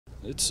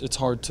it's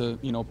hard to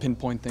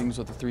pinpoint things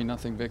with a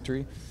 3-0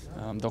 victory.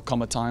 There'll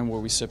come a time where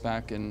we sit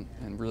back and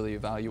really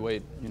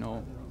evaluate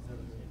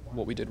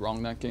what we did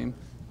wrong that game.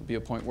 There'll be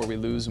a point where we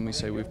lose and we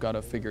say we've got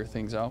to figure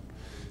things out.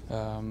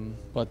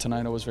 But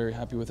tonight I was very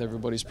happy with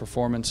everybody's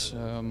performance.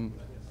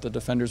 The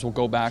defenders will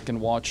go back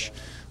and watch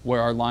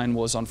where our line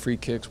was on free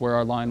kicks, where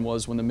our line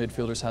was when the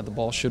midfielders had the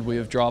ball. Should we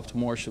have dropped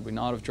more? Should we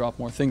not have dropped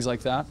more? Things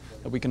like that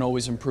we can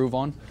always improve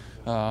on.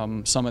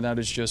 Some of that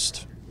is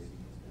just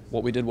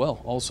what we did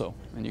well also,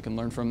 and you can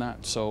learn from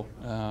that. So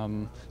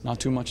not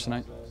too much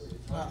tonight.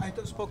 I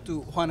spoke to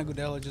Juan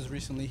Agudelo just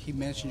recently. He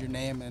mentioned your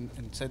name and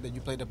said that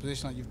you played a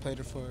position like you've played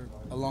it for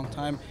a long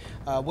time.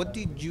 What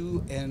did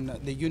you and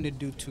the unit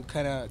do to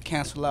kind of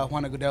cancel out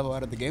Juan Agudelo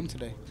out of the game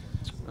today?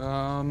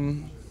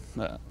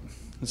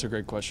 That's a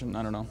great question.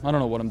 I don't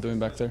know what I'm doing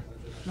back there.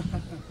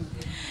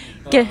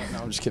 No,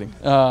 I'm just kidding.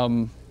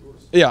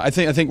 Yeah, I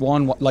think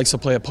Juan likes to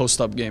play a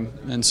post-up game,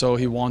 and so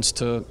he wants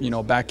to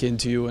back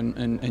into you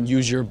and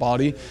use your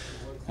body.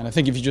 And I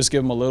think if you just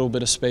give him a little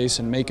bit of space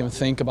and make him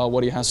think about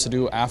what he has to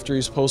do after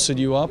he's posted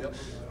you up,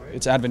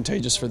 it's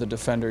advantageous for the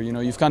defender.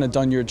 You've kind of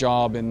done your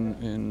job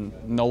in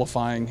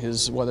nullifying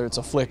his, whether it's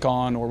a flick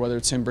on or whether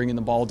it's him bringing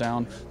the ball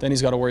down. Then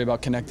he's got to worry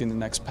about connecting the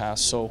next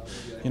pass. So,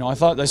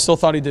 I still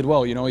thought he did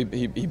well.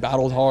 He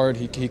battled hard.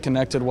 He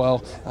connected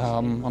well.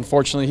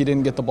 Unfortunately, he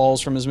didn't get the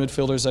balls from his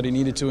midfielders that he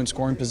needed to in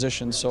scoring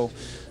positions. So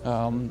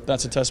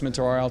that's a testament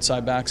to our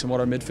outside backs and what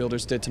our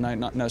midfielders did tonight,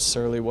 not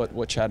necessarily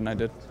what Chad and I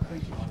did.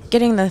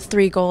 Getting the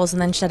 3 goals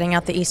and then shutting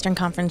out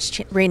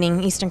the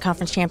reigning Eastern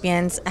Conference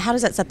champions, how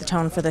does that set the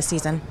tone for this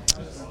season?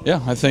 Yeah,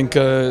 I think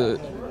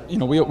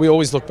we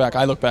always look back.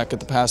 I look back at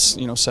the past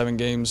 7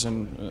 games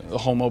and the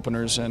home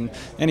openers, and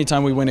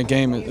anytime we win a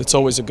game, it's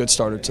always a good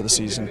starter to the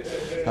season.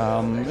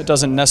 It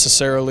doesn't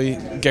necessarily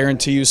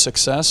guarantee you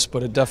success,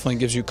 but it definitely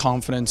gives you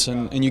confidence,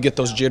 and you get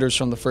those jitters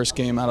from the first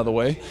game out of the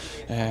way.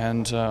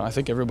 And I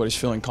think everybody's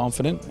feeling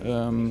confident,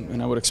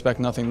 and I would expect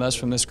nothing less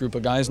from this group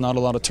of guys. Not a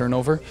lot of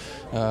turnover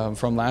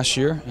from last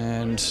year,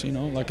 and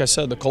like I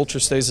said, the culture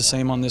stays the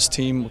same on this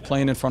team. We're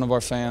playing in front of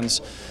our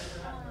fans.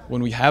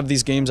 When we have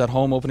these games at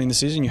home opening the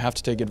season, you have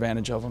to take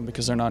advantage of them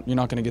because you're not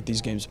going to get these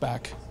games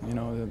back.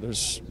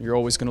 You're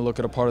always going to look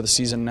at a part of the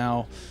season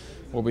now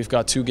where we've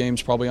got 2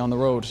 games probably on the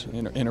road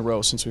in a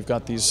row since we've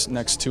got these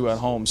next 2 at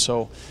home.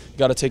 So you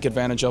got to take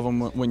advantage of them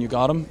when you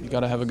got them. You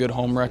got to have a good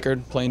home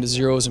record. Playing to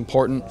 0 is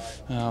important.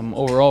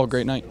 Overall, a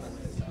great night.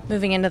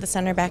 Moving into the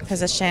center back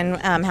position,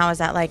 how is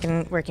that like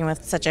in working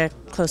with such a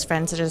close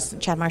friend such as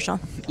Chad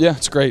Marshall? Yeah,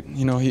 it's great.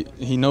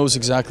 He knows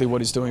exactly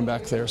what he's doing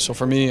back there. So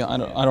for me, I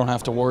don't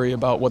have to worry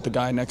about what the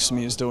guy next to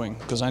me is doing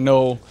because I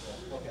know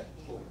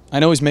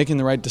he's making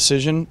the right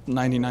decision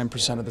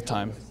 99% of the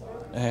time.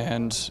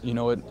 And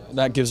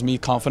that gives me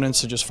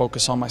confidence to just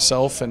focus on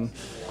myself and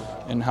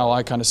how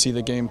I kind of see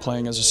the game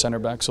playing as a center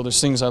back. So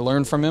there's things I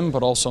learned from him,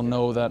 but also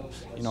know that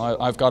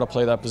I've got to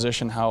play that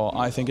position how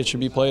I think it should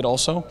be played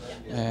also.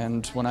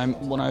 And when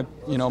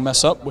I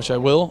mess up, which I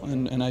will,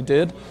 and I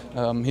did,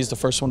 he's the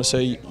first one to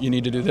say you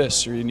need to do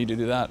this or you need to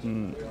do that.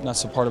 And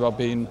that's the part about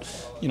being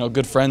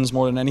good friends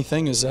more than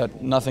anything, is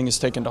that nothing is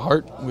taken to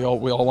heart. We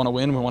all want to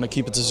win. We want to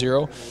keep it to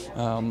 0.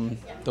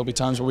 There'll be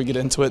times where we get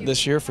into it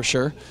this year for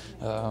sure,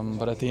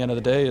 but at the end of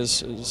the day,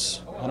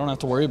 is I don't have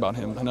to worry about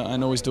him. I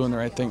know he's doing the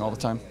right thing all the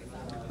time.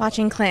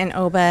 Watching Clint and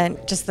Oba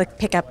just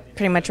pick up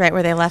pretty much right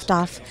where they left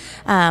off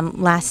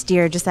last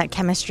year, just that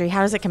chemistry,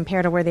 how does it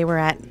compare to where they were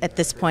at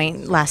this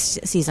point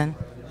last season?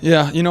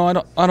 Yeah, I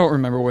don't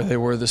remember where they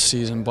were this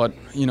season, but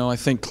I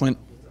think Clint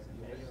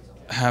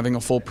having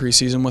a full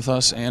preseason with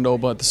us and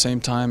Oba at the same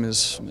time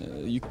is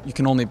you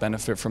can only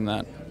benefit from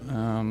that.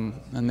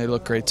 And they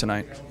look great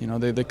tonight.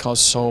 They cause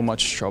so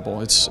much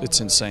trouble. It's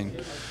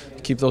insane.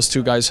 Keep those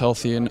 2 guys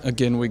healthy, and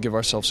again, we give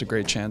ourselves a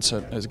great chance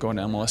at going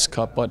to MLS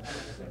Cup. But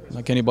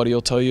like anybody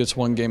will tell you, it's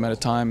 1 game at a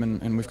time,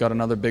 and we've got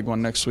another big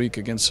one next week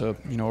against a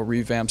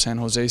revamped San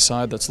Jose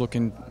side that's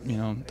looking,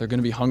 they're going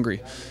to be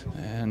hungry,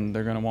 and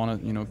they're going to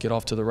want to get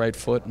off to the right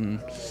foot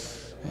and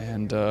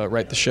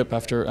right the ship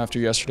after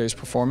yesterday's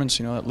performance.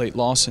 That late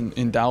loss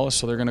in Dallas,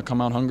 so they're going to come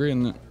out hungry,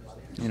 and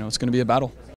it's going to be a battle.